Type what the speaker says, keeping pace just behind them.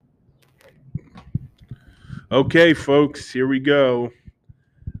Okay, folks, here we go.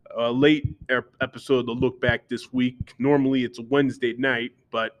 A late episode to look back this week. Normally it's a Wednesday night,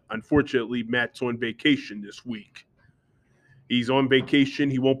 but unfortunately Matt's on vacation this week. He's on vacation.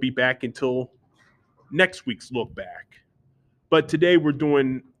 He won't be back until next week's look back. But today we're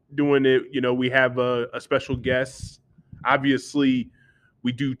doing it. We have a special guest. Obviously,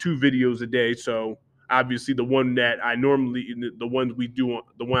 we do two videos a day, so obviously the one that I normally the ones we do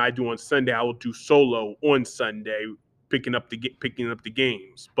the one I do on Sunday, I will do solo on Sunday, picking up the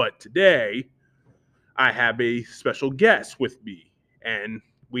games. But today I have a special guest with me, and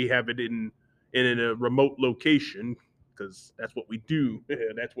we have it in a remote location because that's what we do.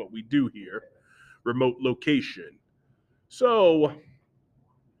 That's what we do here, remote location. So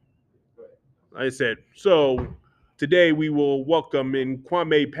like I said, so today we will welcome in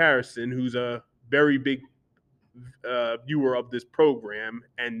Kwame Parison, who's a very big viewer of this program,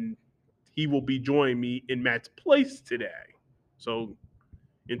 and he will be joining me in Matt's place today. So,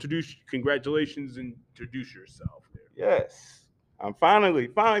 congratulations, and introduce yourself. Yes, I'm finally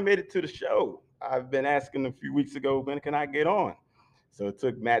made it to the show. I've been asking a few weeks ago, when can I get on? So it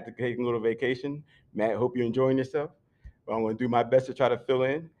took Matt to take a little vacation. Matt, hope you're enjoying yourself. But I'm going to do my best to try to fill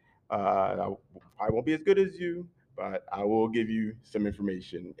in. I won't be as good as you, but I will give you some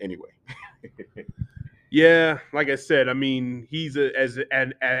information anyway. Yeah, like I said, I mean, he's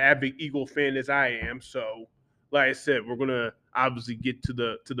an avid Eagle fan as I am. So, like I said, we're gonna obviously get to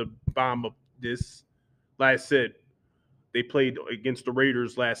the bottom of this. Like I said, they played against the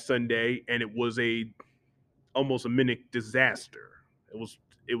Raiders last Sunday, and it was a almost a minute disaster. It was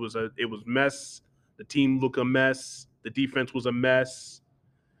it was mess. The team looked a mess. The defense was a mess.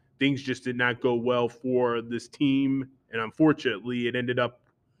 Things just did not go well for this team, and unfortunately, it ended up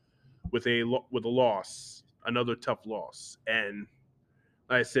with a loss, another tough loss. And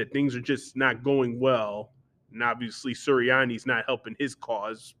like I said, things are just not going well. And obviously, Sirianni's not helping his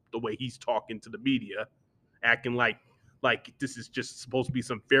cause the way he's talking to the media, acting like this is just supposed to be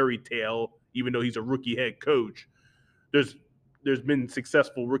some fairy tale, even though he's a rookie head coach. There's there's been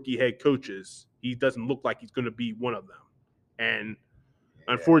successful rookie head coaches. He doesn't look like he's going to be one of them. And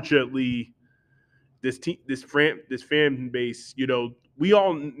Yeah. unfortunately, this fan base, we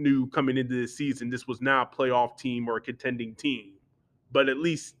all knew coming into this season this was not a playoff team or a contending team, but at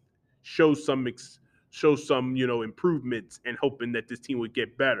least show some show some improvements and hoping that this team would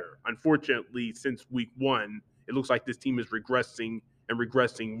get better. Unfortunately, since week one, it looks like this team is regressing and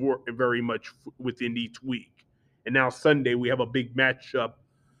regressing very much within each week. And now Sunday we have a big matchup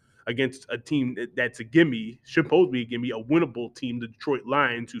against a team that's a gimme, supposed to be a gimme, a winnable team, the Detroit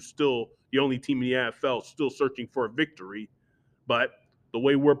Lions, who's still the only team in the NFL still searching for a victory. But the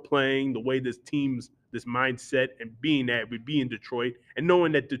way we're playing, the way this mindset and being that we be in Detroit, and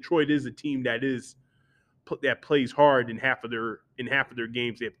knowing that Detroit is a team that plays hard in half of their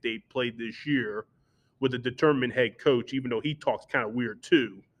games that they played this year, with a determined head coach, even though he talks kind of weird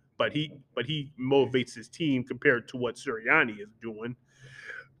too. But he motivates his team compared to what Sirianni is doing,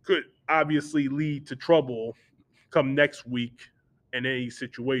 could obviously lead to trouble come next week in any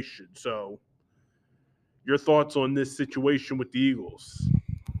situation. So, your thoughts on this situation with the Eagles?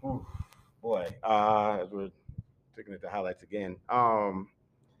 Oof, boy, as we're taking at the highlights again,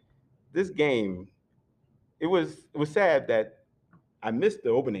 this game, it was sad that I missed the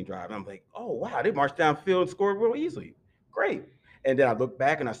opening drive. And I'm like, oh wow, they marched downfield and scored real easily. Great. And then I looked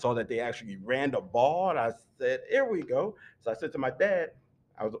back and I saw that they actually ran the ball, and I said, here we go. So I said to my dad,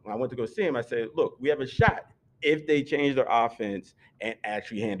 I went to go see him. I said, look, we have a shot if they change their offense and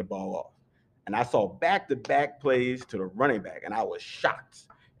actually hand the ball off. And I saw back-to-back plays to the running back, and I was shocked.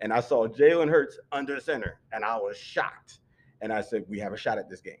 And I saw Jalen Hurts under the center, and I was shocked. And I said, we have a shot at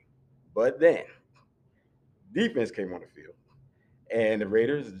this game. But then defense came on the field, and the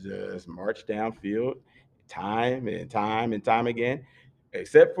Raiders just marched downfield time and time and time again,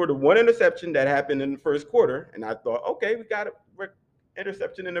 except for the one interception that happened in the first quarter. And I thought, okay, we got a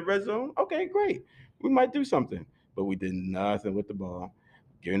interception in the red zone. Okay, great. We might do something. But we did nothing with the ball.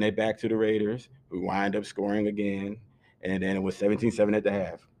 Giving it back to the Raiders. We wind up scoring again. And then it was 17-7 at the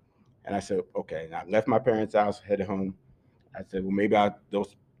half. And I said, okay. And I left my parents' house, headed home. I said, well, maybe they'll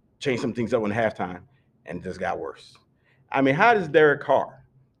change some things up in halftime. And it just got worse. I mean, how does Derek Carr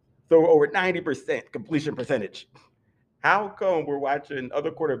throw over 90% completion percentage? How come we're watching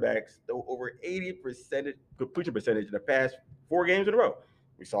other quarterbacks throw over 80% completion percentage in the past 4 games in a row?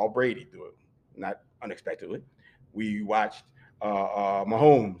 We saw Brady do it, not unexpectedly. We watched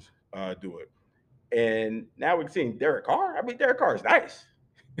Mahomes do it. And now we're seeing Derek Carr. I mean, Derek Carr is nice,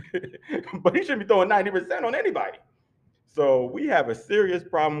 but he shouldn't be throwing 90% on anybody. So we have a serious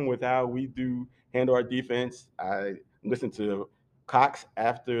problem with how we handle our defense. I listened to Cox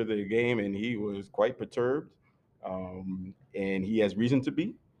after the game, and he was quite perturbed, and he has reason to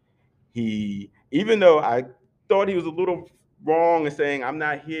be. Even though I thought he was a little wrong in saying I'm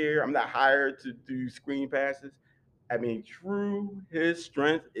not here, I'm not hired to do screen passes. I mean, his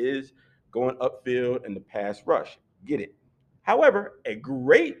strength is going upfield in the pass rush. Get it. However, a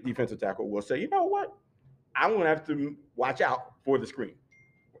great defensive tackle will say, you know what? I'm going to have to watch out for the screen.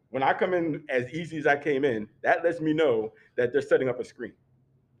 When I come in as easy as I came in, that lets me know that they're setting up a screen.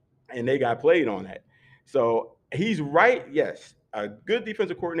 And they got played on that. So he's right. Yes, a good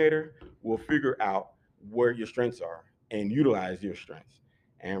defensive coordinator will figure out where your strengths are and utilize your strengths.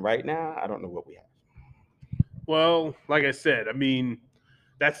 And right now, I don't know what we have. Well, like I said, I mean,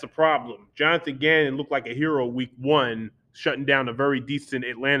 that's the problem. Jonathan Gannon looked like a hero week one, shutting down a very decent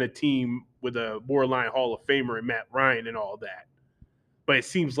Atlanta team with a borderline Hall of Famer and Matt Ryan and all that. But it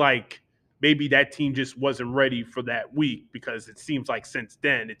seems like maybe that team just wasn't ready for that week, because it seems like since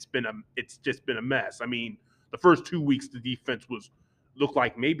then it's just been a mess. I mean, the first 2 weeks the defense looked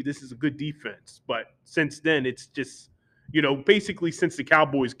like maybe this is a good defense, but since then it's just, basically since the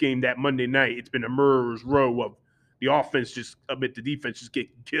Cowboys game that Monday night, it's been a murderer's row of the offense just the defense just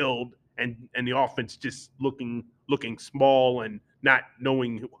getting killed, and the offense just looking small and not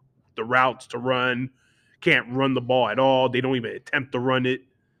knowing the routes to run, can't run the ball at all. They don't even attempt to run it.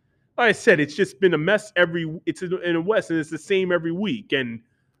 Like I said, it's just been a mess it's in the West, and it's the same every week. And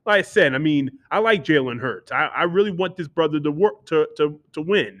like I said, I mean, I like Jalen Hurts. I really want this brother to work to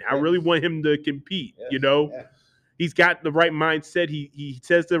win. Yes. I really want him to compete. Yes. Yes. He's got the right mindset. He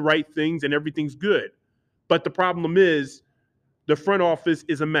says the right things, and everything's good. But the problem is the front office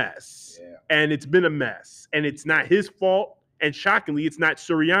is a mess, and it's been a mess, and it's not his fault. And shockingly, it's not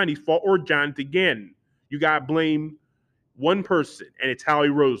Sirianni's fault or Jonathan Gannon. You got to blame one person, and it's Howie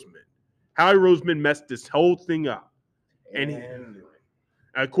Roseman. Howie Roseman messed this whole thing up. And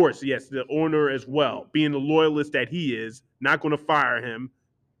of course, yes, the owner as well, being the loyalist that he is, not going to fire him,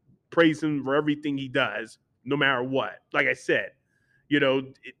 praise him for everything he does, no matter what. Like I said,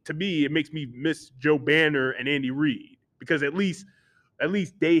 to me, it makes me miss Joe Banner and Andy Reid, because at least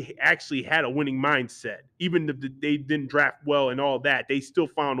they actually had a winning mindset. Even if they didn't draft well and all that, they still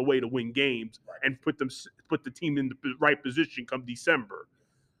found a way to win games and put the team in the right position come December.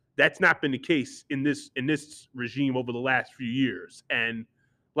 That's not been the case in this regime over the last few years. And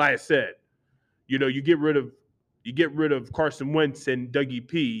like I said, you get rid of Carson Wentz and Dougie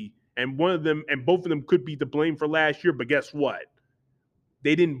P, and both of them could be to blame for last year. But guess what?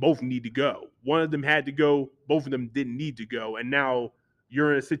 They didn't both need to go. One of them had to go. Both of them didn't need to go. And now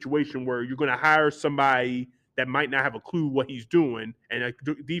you're in a situation where you're going to hire somebody that might not have a clue what he's doing, and a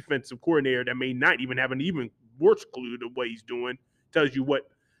defensive coordinator that may not even have an even worse clue to what he's doing, tells you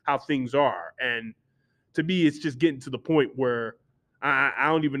how things are. And to me, it's just getting to the point where I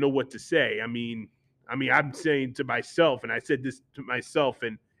don't even know what to say. I mean, I'm saying to myself, and I said this to myself,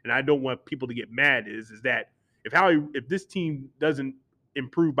 and I don't want people to get mad, is that if this team doesn't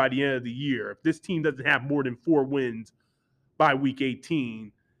improve by the end of the year, if this team doesn't have more than 4 wins by week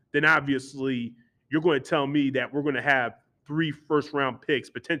 18, then obviously you're going to tell me that we're going to have 3 first-round picks,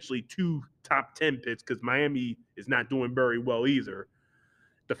 potentially 2 top 10 picks, because Miami is not doing very well either.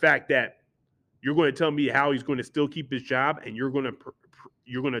 The fact that you're going to tell me how he's going to still keep his job, and you're going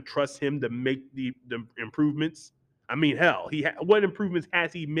to trust him to make the improvements. I mean, hell, what improvements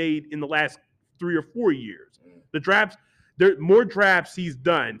has he made in the last 3 or 4 years? The drafts, more drafts he's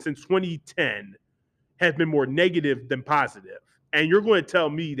done since 2010 has been more negative than positive. And you're going to tell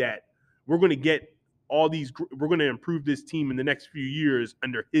me that we're going to get we're going to improve this team in the next few years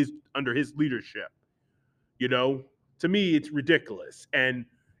under his leadership. To me, it's ridiculous. And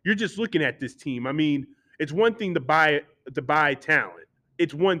you're just looking at this team. I mean, it's one thing to buy talent.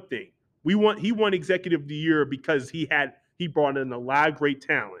 It's one thing. He won Executive of the Year because he brought in a lot of great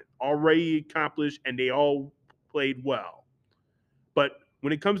talent, already accomplished, and they all played well. But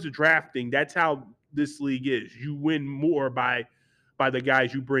when it comes to drafting, that's how this league is. You win more by the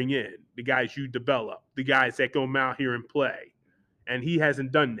guys you bring in, the guys you develop, the guys that go out here and play. And he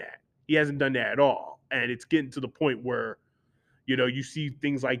hasn't done that. He hasn't done that at all. And it's getting to the point where, you see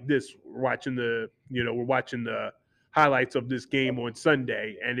things like this. We're watching the highlights of this game on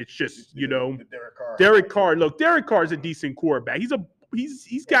Sunday, and it's just, Derek Carr. Look, Derek Carr is a decent quarterback.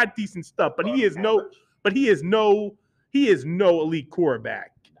 He's got decent stuff, but he is no elite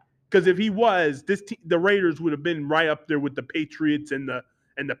quarterback. Because if he was, the Raiders would have been right up there with the Patriots and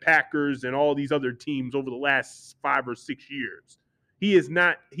the Packers and all these other teams over the last 5 or 6 years. He is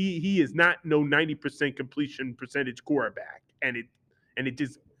not no 90% completion percentage quarterback, and it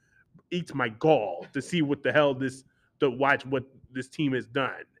just eats my gall to see what the hell to watch what this team has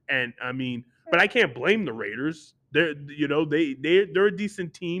done. And I mean, but I can't blame the Raiders. They're they're a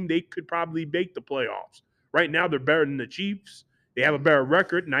decent team. They could probably make the playoffs. Right now, they're better than the Chiefs. They have a better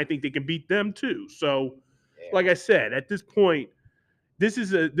record, and I think they can beat them too. So, like I said, at this point, this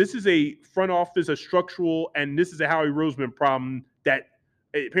is a front office, a structural, and this is a Howie Roseman problem that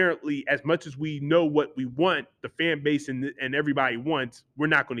apparently, as much as we know what we want, the fan base and everybody wants, we're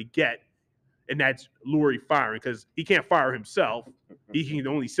not going to get, and that's Lurie firing, because he can't fire himself. He can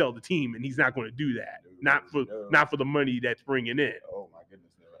only sell the team, and he's not going to do that. Not for the money that's bringing in. Oh my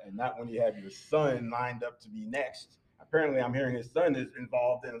goodness, no. And not when you have your son lined up to be next. Apparently, I'm hearing his son is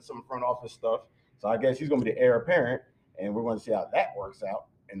involved in some front office stuff. So I guess he's going to be the heir apparent, and we're going to see how that works out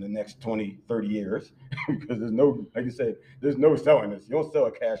in the next 20, 30 years. Because there's no, like you said, there's no selling this. You don't sell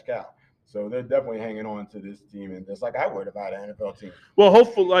a cash cow. So they're definitely hanging on to this team, and just like I would about an NFL team. Well,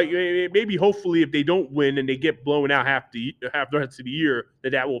 hopefully, if they don't win and they get blown out half the rest of the year,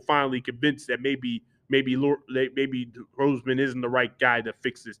 that will finally convince that maybe Roseman isn't the right guy to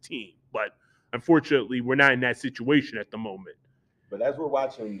fix this team. But unfortunately, we're not in that situation at the moment. But as we're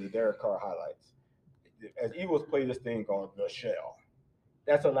watching the Derek Carr highlights, as Eagles play this thing called the shell,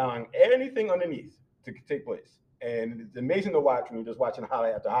 that's allowing anything underneath to take place. And it's amazing to watch when you're just watching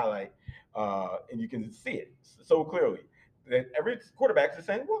highlight after highlight, and you can see it so clearly. That every quarterback is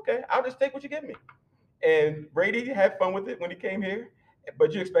saying, well, okay, I'll just take what you give me. And Brady had fun with it when he came here,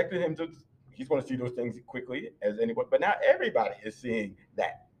 but you expected him to, he's going to see those things quickly as anyone. But now everybody is seeing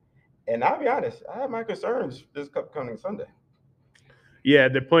that. And I'll be honest, I have my concerns this coming Sunday. Yeah,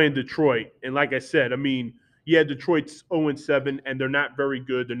 they're playing Detroit. And like I said, I mean, yeah, Detroit's 0-7, and they're not very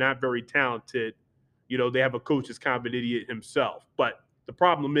good. They're not very talented. You know, they have a coach that's kind of an idiot himself. But the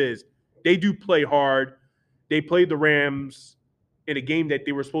problem is they do play hard. They played the Rams in a game that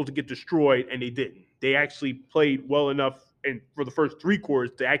they were supposed to get destroyed, and they didn't. They actually played well enough and for the first three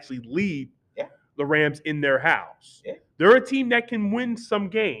quarters to actually lead the Rams in their house. Yeah. They're a team that can win some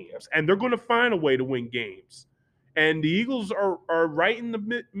games, and they're going to find a way to win games. And the Eagles are right in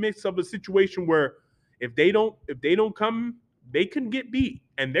the midst of a situation where if they don't come, they can get beat,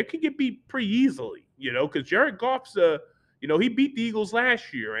 and they can get beat pretty easily. You know, because Jared Goff's he beat the Eagles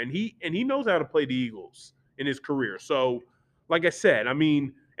last year, and he knows how to play the Eagles in his career. So, like I said, I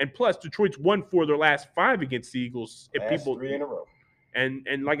mean, and plus Detroit's won 4 of their last 5 against the Eagles. Last 3 in a row. And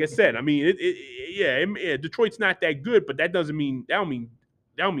like I said, I mean, Detroit's not that good, but that don't mean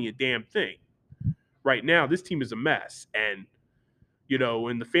a damn thing. Right now, this team is a mess, and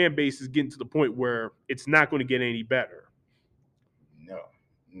and the fan base is getting to the point where it's not going to get any better.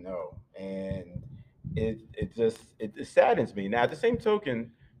 No, and it saddens me. Now, at the same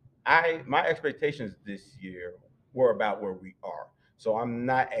token, my expectations this year were about where we are, so I'm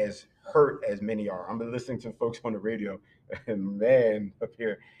not as hurt as many are. I'm listening to folks on the radio, and man, up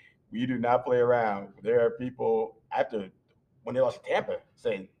here, we do not play around. There are people when they lost to Tampa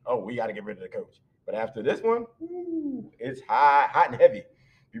saying, "Oh, we got to get rid of the coach." But after this one, it's hot and heavy.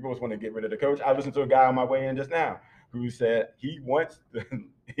 People just want to get rid of the coach. I listened to a guy on my way in just now who said he wants the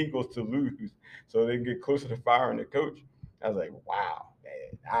Eagles to lose so they can get closer to firing the coach. I was like, wow,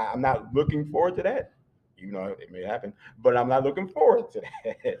 man. I'm not looking forward to that. You know, it may happen, but I'm not looking forward to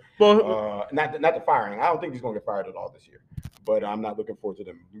that. Well, not the firing. I don't think he's going to get fired at all this year, but I'm not looking forward to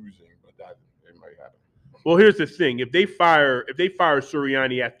them losing. But it might happen. Well, here's the thing: if they fire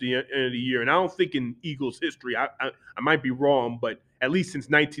Sirianni at the end of the year, and I don't think in Eagles history, I might be wrong, but at least since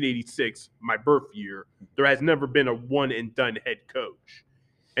 1986, my birth year, there has never been a one and done head coach,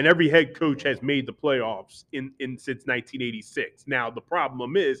 and every head coach has made the playoffs in since 1986. Now the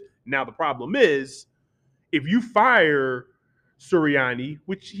problem is, if you fire Sirianni,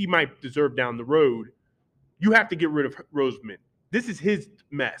 which he might deserve down the road, you have to get rid of Roseman. This is his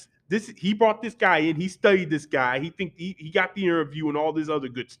mess. He brought this guy in. He studied this guy. He got the interview and all this other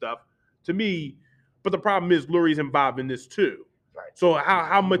good stuff. To me, but the problem is Lurie's involved in this too. Right. So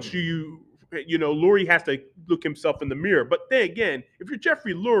how much do Lurie has to look himself in the mirror. But then again, if you're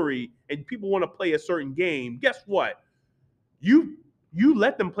Jeffrey Lurie and people want to play a certain game, guess what? You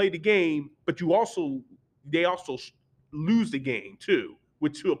let them play the game, but they also lose the game too,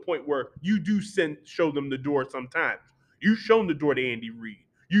 to a point where you do show them the door sometimes. You've shown the door to Andy Reid.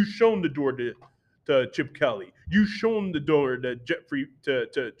 You've shown the door to Chip Kelly. You've shown the door to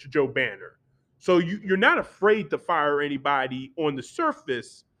to Joe Banner. So you're not afraid to fire anybody on the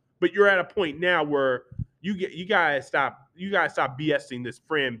surface, but you're at a point now where you guys stop BSing this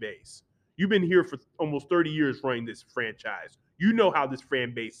fan base. You've been here for almost 30 years running this franchise. You know how this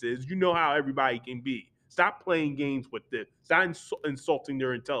fan base is. You know how everybody can be. Stop playing games with this. Stop insulting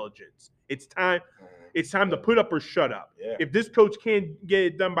their intelligence. It's time. It's time to put up or shut up. Yeah. If this coach can't get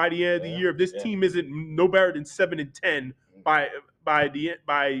it done by the end of the year, if this team isn't no better than 7-10 by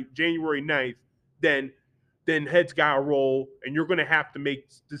January 9th, then heads gotta roll, and you're gonna have to make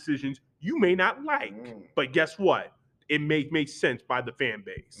decisions you may not like. But guess what? It makes sense by the fan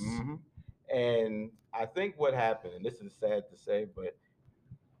base. Mm-hmm. And I think what happened, and this is sad to say, but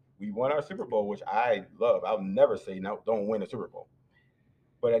we won our Super Bowl, which I love. I'll never say no, don't win a Super Bowl.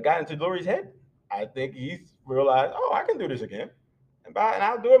 But it got into Lurie's head. I think he's realized, oh, I can do this again, and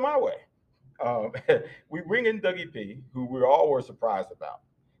I'll do it my way. We bring in Dougie P, who we all were surprised about.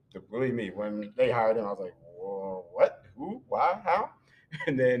 Believe me, when they hired him, I was like, whoa, what? Who? Why? How?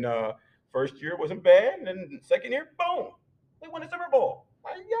 And then first year wasn't bad, and then second year, boom, we won the Super Bowl.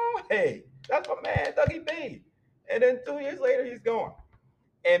 Like, yo, hey, that's my man, Dougie P. And then 2 years later, he's gone.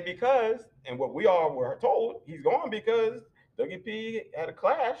 And what we all were told, he's gone because Dougie P had a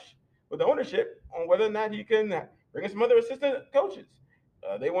clash with the ownership on whether or not he can bring in some other assistant coaches.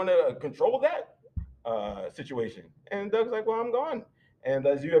 They want to control that situation. And Doug's like, well, I'm gone. And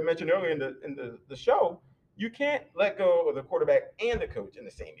as you had mentioned earlier in the show, you can't let go of the quarterback and the coach in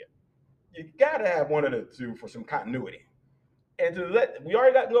the same year. You got to have one of the two for some continuity. And we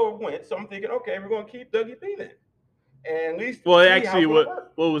already got lower Wentz, so I'm thinking, okay, we're going to keep Dougie P then. And at least it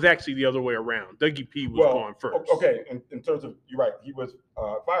was actually the other way around. Dougie P was gone first. Okay, in terms of, you're right, he was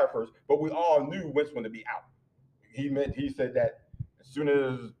fired first, but we all knew Wentz was going to be out. He said that as soon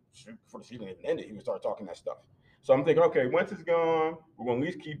as before the season ended, he would start talking that stuff. So I'm thinking, okay, Wentz is gone. We're going to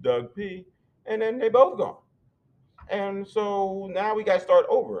at least keep Doug P. And then they both gone. And so now we got to start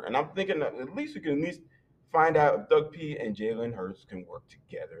over. And I'm thinking that at least we can at least find out if Doug P. and Jalen Hurts can work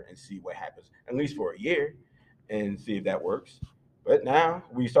together and see what happens, at least for a year, and see if that works. But now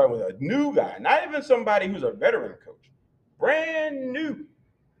we start with a new guy, not even somebody who's a veteran coach, brand new.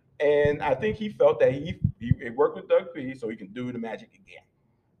 And I think he felt that he worked with Doug P. so he can do the magic again.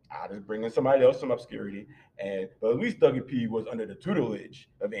 I'll just bring in somebody else, some obscurity. But at least Dougie P was under the tutelage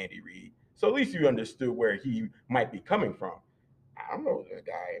of Andy Reid. So at least you understood where he might be coming from. I don't know the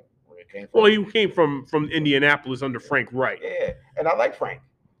guy where he came from. Well, he came from Indianapolis under Frank Reich. Yeah, and I like Frank.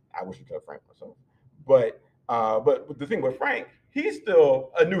 I wish we could have Frank myself. But the thing with Frank, he's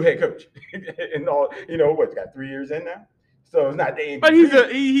still a new head coach. And all, he's got 3 years in now. So it's not the But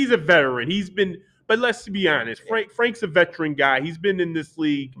he's a veteran. He's been. But let's be honest, Frank's a veteran guy. He's been in this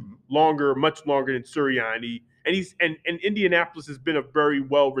league much longer than Sirianni, and Indianapolis has been a very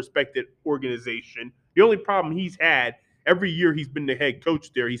well-respected organization. The only problem he's had every year he's been the head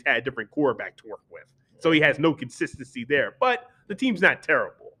coach there, he's had a different quarterback to work with, so he has no consistency there. But the team's not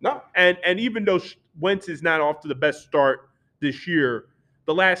terrible. No, and even though Wentz is not off to the best start this year,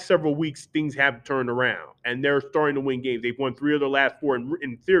 the last several weeks, things have turned around, and they're starting to win games. They've won 3 of their last 4, and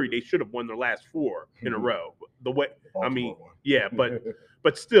in theory, they should have won their last 4 in a row.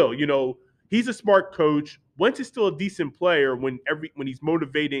 But still, he's a smart coach. Wentz is still a decent player when he's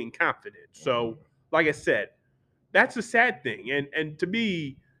motivated and confident. So, like I said, that's a sad thing. And to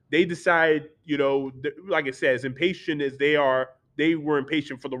me, they decide, like I said, as impatient as they are, they were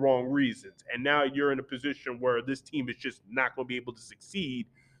impatient for the wrong reasons. And now you're in a position where this team is just not going to be able to succeed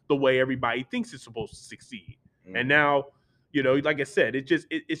the way everybody thinks it's supposed to succeed. Mm-hmm. And now, like I said,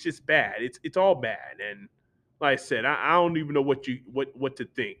 it's just bad. It's all bad. And like I said, I don't even know what to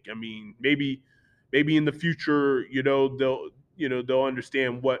think. I mean, maybe in the future, they'll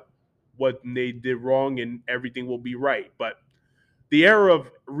understand what they did wrong and everything will be right. But the era of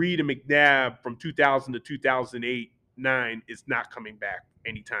Reid and McNabb from 2000 to 2008-9 is not coming back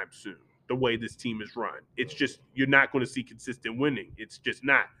anytime soon. The way this team is run, it's just you're not going to see consistent winning. It's just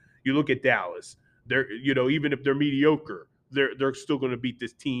not. You look at Dallas; they're even if they're mediocre, they're still going to beat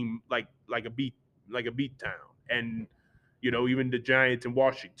this team like a beat town. And even the Giants in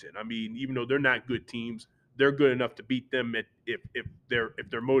Washington. I mean, even though they're not good teams, they're good enough to beat them if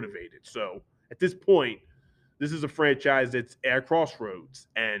they're motivated. So at this point, this is a franchise that's at a crossroads,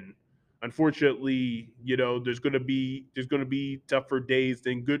 and unfortunately, there's going to be tougher days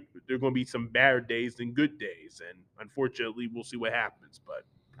than good. There's going to be some better days than good days, and unfortunately, we'll see what happens. But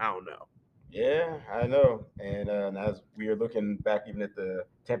I don't know. Yeah, I know. And as we are looking back, even at the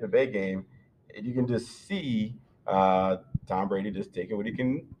Tampa Bay game, you can just see Tom Brady just taking what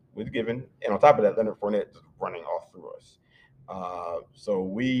he was given, and on top of that, Leonard Fournette just running all through us. So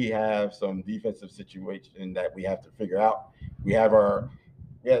we have some defensive situation that we have to figure out. We had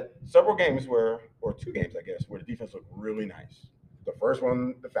several games or 2 games, I guess, where the defense looked really nice. The first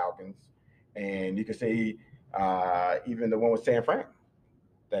one, the Falcons, And you can say even the one with San Fran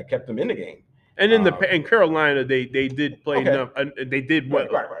that kept them in the game. And in Carolina, they did play enough. They did well.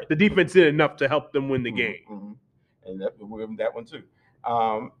 Right. The defense did enough to help them win the game. Mm-hmm. And we'll give them that one too.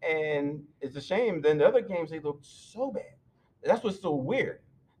 And it's a shame. Then the other games they look so bad. That's what's so weird.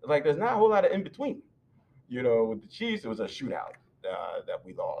 Like there's not a whole lot of in between. With the Chiefs, it was a shootout that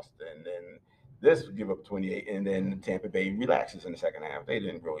we lost, and then this give up 28, and then Tampa Bay relaxes in the second half. They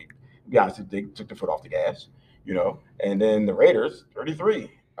didn't really, to be honest, they took the foot off the gas. And then the Raiders 33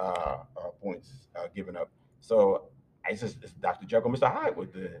 points given up. So it's Dr. Jekyll, Mr. Hyde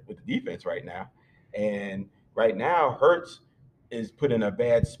with the defense right now, and right now Hurts is put in a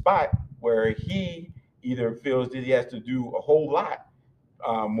bad spot where he either feels that he has to do a whole lot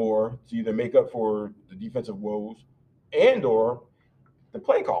more to either make up for the defensive woes and or the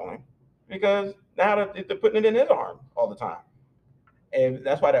play calling, because now they're putting it in his arm all the time. And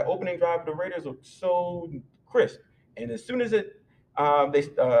that's why that opening drive of the Raiders looked so crisp. And as soon as the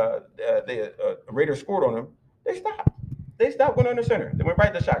Raiders scored on them, they stopped. They stopped going under center. They went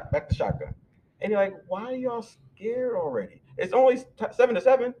back to shotgun. And you're like, why are y'all scared already? It's only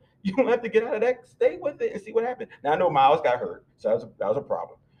 7-7. You don't have to get out of that. Stay with it and see what happens. Now I know Miles got hurt, so that was a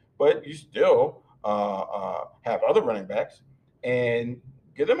problem. But you still have other running backs and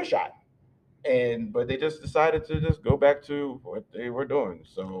give them a shot. But they just decided to just go back to what they were doing.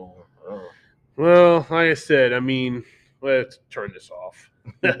 So, well, like I said, I mean, let's turn this off.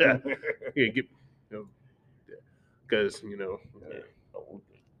 Because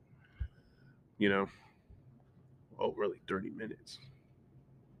really 30 minutes.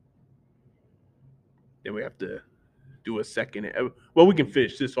 Then we have to do a second. Well, we can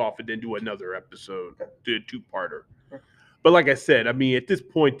finish this off and then do another episode, do a two-parter. But like I said, I mean, at this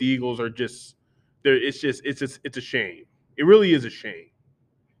point, the Eagles are just there. It's a shame. It really is a shame.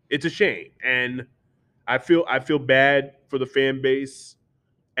 It's a shame, and I feel bad for the fan base,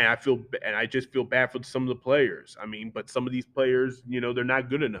 and I just feel bad for some of the players. I mean, but some of these players, they're not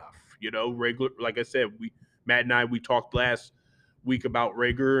good enough. Like I said, Matt and I talked last week about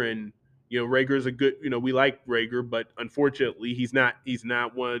Reagor, and Reagor's a good. We like Reagor, but unfortunately, he's not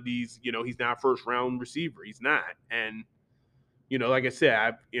one of these. He's not a first round receiver. He's not, and like I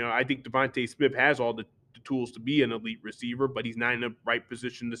said, I think Devontae Smith has all the tools to be an elite receiver, but he's not in the right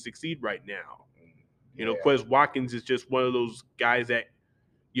position to succeed right now. Quez Watkins is just one of those guys that,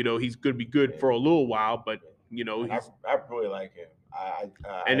 he's going to be good for a little while, but I really like him.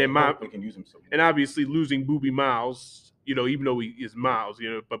 We can use him some. And obviously losing Boobie Miles, even though he is Miles,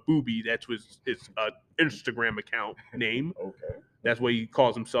 but Boobie, that's his Instagram account name. Okay. That's what he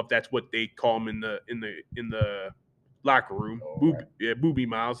calls himself. That's what they call him in the locker room. Boobie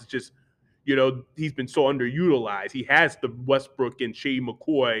Miles. It's just, he's been so underutilized. He has the Westbrook and Shea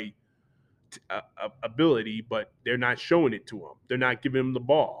McCoy ability, but they're not showing it to him. They're not giving him the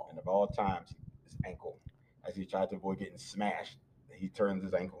ball. And of all times, his ankle, as he tried to avoid getting smashed, he turns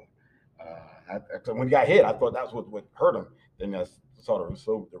his ankle. When he got hit, I thought that's what hurt him. Then I saw the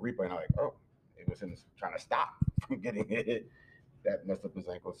replay, and I'm like, oh, it was him trying to stop from getting hit. That messed up his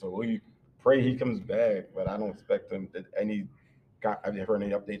ankle. So we pray he comes back, but I don't expect him. Have you heard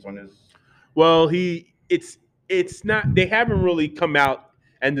any updates on this? Well, it's not. They haven't really come out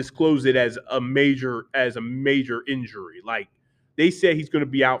and disclosed it as a major injury. Like they said, he's going to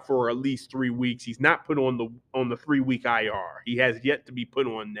be out for at least 3 weeks. He's not put on the 3-week IR. He has yet to be put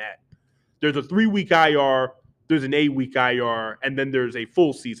on that. There's a 3-week IR. There's an 8-week IR, and then there's a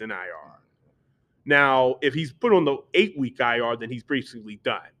full season IR. Now, if he's put on the 8-week IR, then he's basically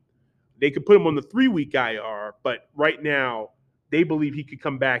done. They could put him on the 3-week IR, but right now they believe he could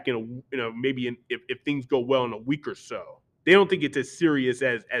come back if things go well in a week or so. They don't think it's as serious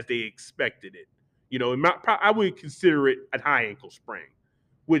as they expected it. I would consider it a high ankle sprain,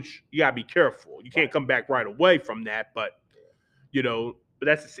 which you gotta be careful. You can't come back right away from that, but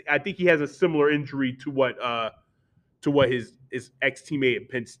I think he has a similar injury to what his ex teammate at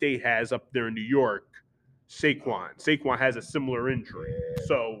Penn State has up there in New York, Saquon. Saquon has a similar injury,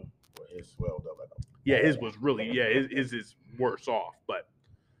 so it swelled up. Yeah, his was really his is worse off. But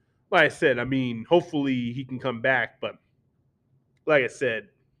like I said, I mean, hopefully he can come back. But like I said,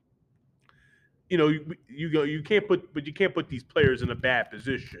 you can't put these players in a bad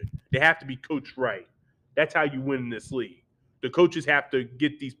position. They have to be coached right. That's how you win in this league. The coaches have to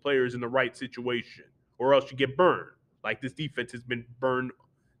get these players in the right situation, or else you get burned. Like this defense has been burned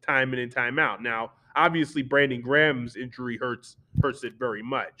time in and time out. Now, obviously, Brandon Graham's injury hurts it very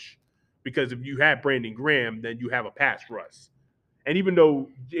much, because if you have Brandon Graham, then you have a pass rush. And even though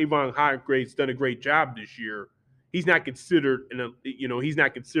Javon Hargrave's done a great job this year, he's not considered he's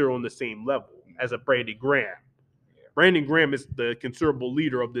not considered on the same level as a Brandon Graham. Yeah. Brandon Graham is the considerable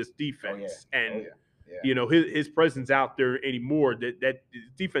leader of this defense, and his presence out there anymore, that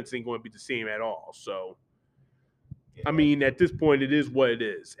defense ain't going to be the same at all. So, I mean, at this point, it is what it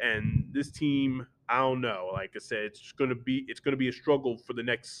is, and this team, I don't know. Like I said, it's going to be a struggle for the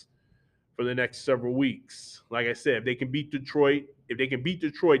next several weeks. Like I said, if they can beat Detroit,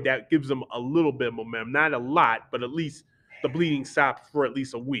 that gives them a little bit of momentum. Not a lot, but at least the bleeding stops for at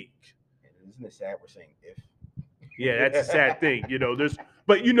least a week. Isn't it sad we're saying if? Yeah, that's a sad thing.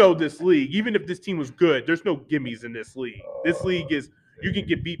 But this league, even if this team was good, there's no gimmies in this league. This league is, you can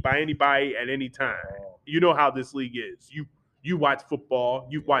get beat by anybody at any time. You know how this league is. You watch football.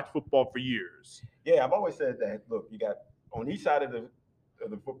 You've watched football for years. Yeah, I've always said that. Look, you got on each side of the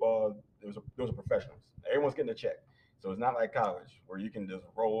football, those are professionals. Everyone's getting a check. So it's not like college where you can just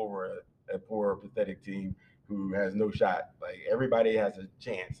roll over a poor, pathetic team who has no shot. Like, everybody has a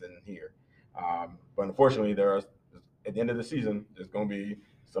chance in here. But unfortunately, at the end of the season, there's going to be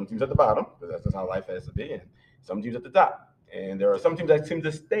some teams at the bottom, because that's just how life has to be, and some teams at the top. And there are some teams that seem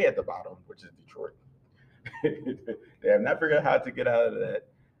to stay at the bottom, which is Detroit. They have not figured out how to get out of that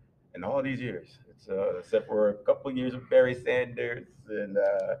in all these years. It's except for a couple of years with Barry Sanders and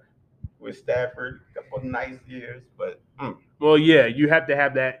with Stafford, a couple of nice years. But well, yeah, you have to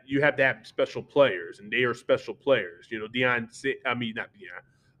have that. You have to have special players, and they are special players.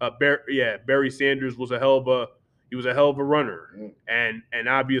 Barry Sanders was a hell of a runner, and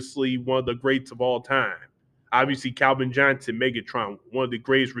obviously one of the greats of all time. Obviously, Calvin Johnson, Megatron, one of the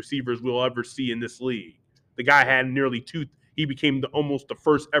greatest receivers we'll ever see in this league. The guy had he became almost the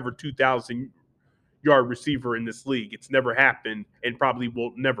first ever 2,000-yard receiver in this league. It's never happened, and probably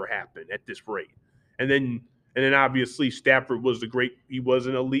will never happen at this rate. And then obviously Stafford was he was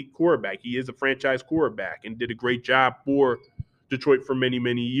an elite quarterback. He is a franchise quarterback and did a great job for Detroit for many,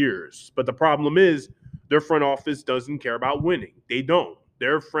 many years. But the problem is their front office doesn't care about winning. They don't.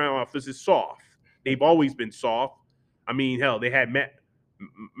 Their front office is soft. They've always been soft. I mean, hell, they had Matt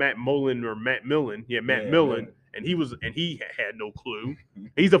Millen, and he had no clue.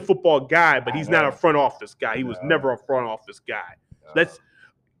 He's a football guy, but he's not a front office guy. He was never a front office guy.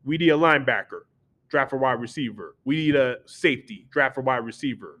 We need a linebacker, draft a wide receiver. We need a safety, draft a wide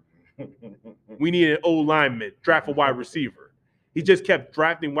receiver. We need an old lineman, draft a wide receiver. He just kept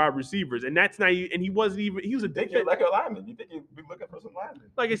drafting wide receivers, and that's not. And he wasn't even. He was a defense. Like a lineman. You think you'd be looking for some linemen?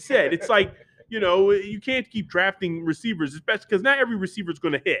 Like I said, it's like, you can't keep drafting receivers, especially because not every receiver is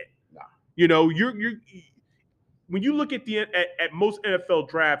going to hit. Nah. You're when you look at at most NFL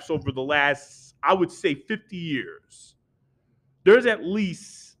drafts over the last, I would say, 50 years, there's at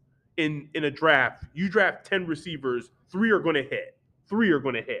least in a draft, you draft 10 receivers, 3 are going to hit. 3 are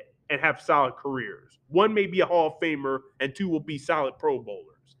going to hit and have solid careers. 1 may be a Hall of Famer, and 2 will be solid Pro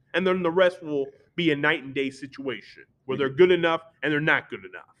Bowlers. And then the rest will be a night and day situation where they're good enough and they're not good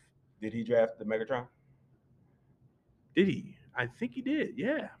enough. Did he draft the Megatron? Did he? I think he did.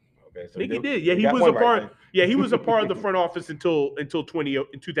 Yeah. Okay, so I think he did. Yeah, he was a part. Right, yeah, he was a part of the front office until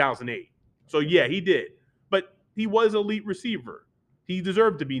 2008. So yeah, he did. But he was an elite receiver. He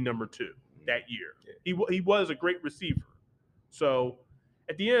deserved to be number 2 that year. Yeah. He was a great receiver. So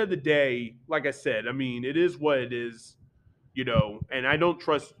at the end of the day, like I said, I mean, it is what it is, and I don't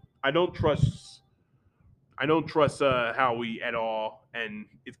trust Howie at all, and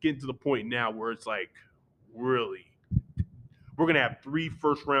it's getting to the point now where it's like, really, we're gonna have 3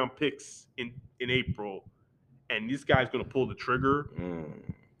 first-round picks in April, and this guy's gonna pull the trigger.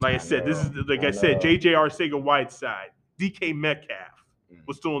 Like I said, this is J.J. Arcega-Whiteside, DK Metcalf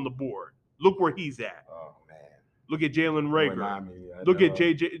was still on the board. Look where he's at. Oh man. Look at Jalen Reagor. Look at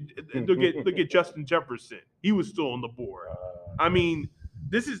JJ. Look at Justin Jefferson. He was still on the board. I mean,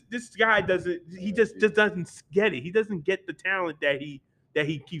 this guy doesn't. He just doesn't get it. He doesn't get the talent that he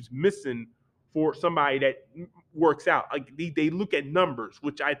keeps missing for somebody that works out. Like they look at numbers,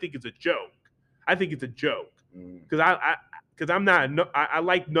 which I think is a joke. I think it's a joke because I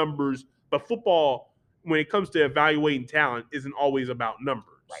like numbers, but football, when it comes to evaluating talent, isn't always about numbers.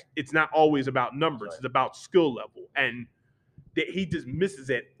 Right. It's not always about numbers. Right. It's about skill level, and he just misses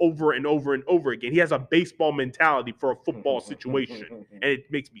it over and over and over again. He has a baseball mentality for a football situation, and it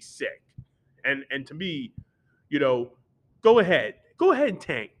makes me sick. And to me, go ahead and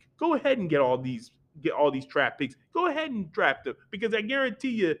tank. Go ahead and get all these draft picks. Go ahead and draft them, because I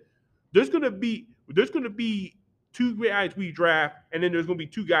guarantee you, there's gonna be 2 guys we draft, and then there's gonna be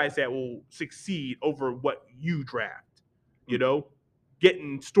 2 guys that will succeed over what you draft.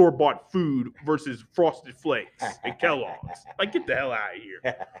 Getting store-bought food versus Frosted Flakes and Kellogg's. Like, get the hell out of here.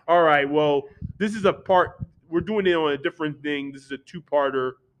 All right, well, this is a part we're doing it on a different thing. This is a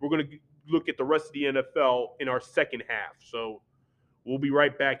two-parter. We're going to look at the rest of the NFL in our second half. So we'll be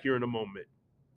right back here in a moment.